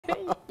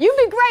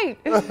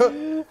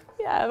right.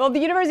 Yeah, well, the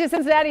University of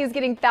Cincinnati is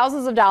getting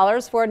thousands of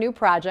dollars for a new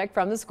project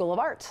from the School of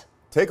Art.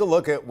 Take a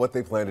look at what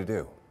they plan to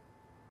do.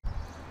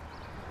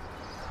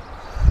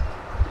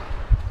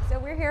 So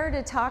we're here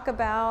to talk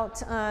about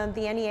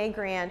the NEA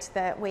grant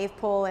that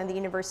Wavepool and the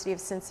University of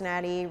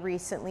Cincinnati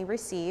recently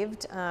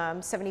received,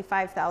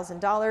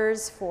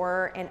 $75,000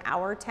 for an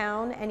Our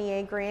Town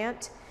NEA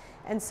grant.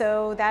 And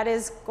so that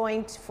is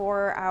going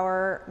for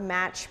our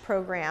MATCH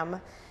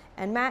program.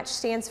 And MATCH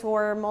stands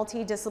for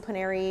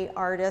Multidisciplinary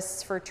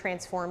Artists for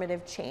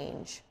Transformative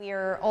Change. We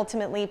are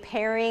ultimately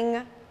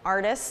pairing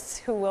artists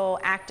who will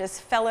act as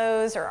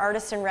fellows or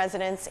artists in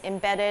residence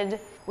embedded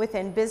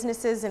within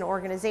businesses and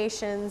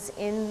organizations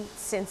in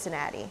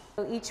Cincinnati.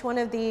 So each one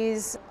of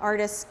these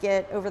artists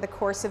get, over the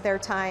course of their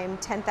time,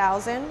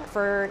 $10,000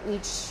 for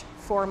each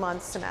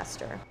 4-month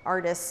semester.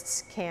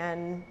 Artists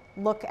can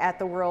look at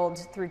the world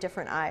through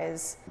different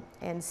eyes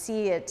and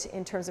see it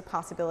in terms of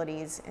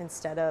possibilities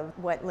instead of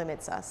what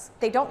limits us.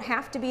 They don't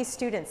have to be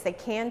students. They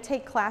can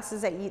take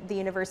classes at the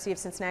University of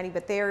Cincinnati,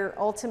 but they're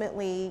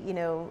ultimately,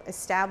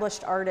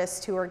 established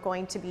artists who are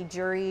going to be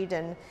juried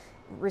and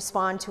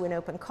respond to an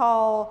open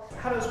call.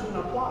 How does one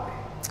apply?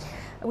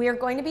 We are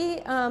going to be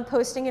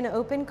posting an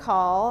open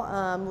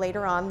call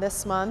later on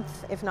this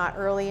month, if not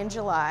early in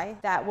July.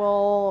 That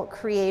will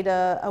create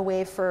a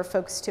way for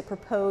folks to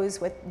propose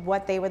with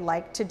what they would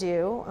like to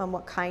do,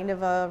 what kind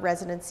of a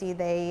residency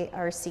they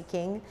are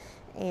seeking.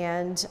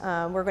 And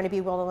we're going to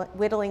be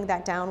whittling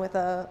that down with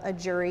a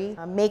jury,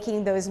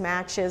 making those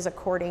matches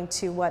according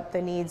to what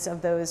the needs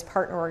of those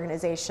partner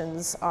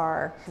organizations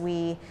are.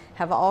 We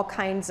have all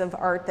kinds of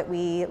art that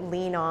we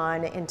lean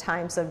on in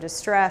times of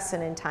distress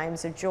and in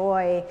times of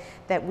joy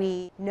that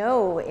we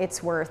know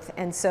its worth.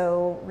 And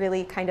so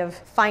really kind of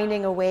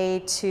finding a way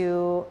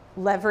to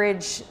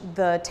leverage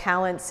the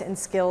talents and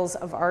skills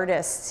of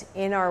artists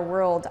in our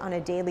world on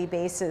a daily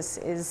basis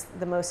is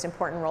the most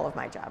important role of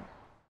my job.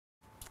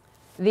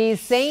 The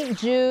St.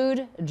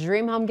 Jude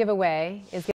Dream Home giveaway is